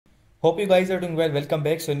Hope you guys are doing well. Welcome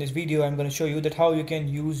back. So in this video, I'm going to show you that how you can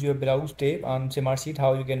use your browse tab on Smartsheet,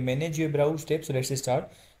 how you can manage your browse tab. So let's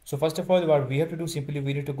start. So first of all, what we have to do, simply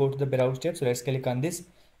we need to go to the browse tab. So let's click on this.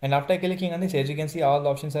 And after clicking on this, as you can see, all the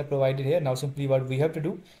options are provided here. Now simply what we have to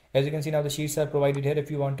do, as you can see, now the sheets are provided here. If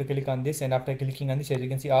you want to click on this, and after clicking on this, as you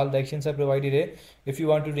can see, all the actions are provided here. If you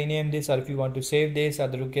want to rename this, or if you want to save this, or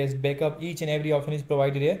the request backup, each and every option is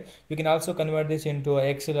provided here. You can also convert this into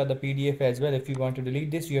Excel or the PDF as well. If you want to delete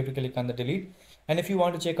this, you have to click on the delete. And if you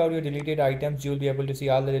want to check out your deleted items, you will be able to see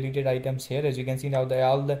all the deleted items here. As you can see, now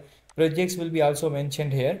all the projects will be also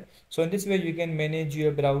mentioned here. So in this way you can manage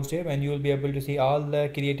your browse tab and you will be able to see all the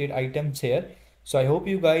created items here. So I hope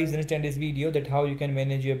you guys understand this video, that how you can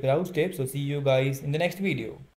manage your browse tab. So see you guys in the next video.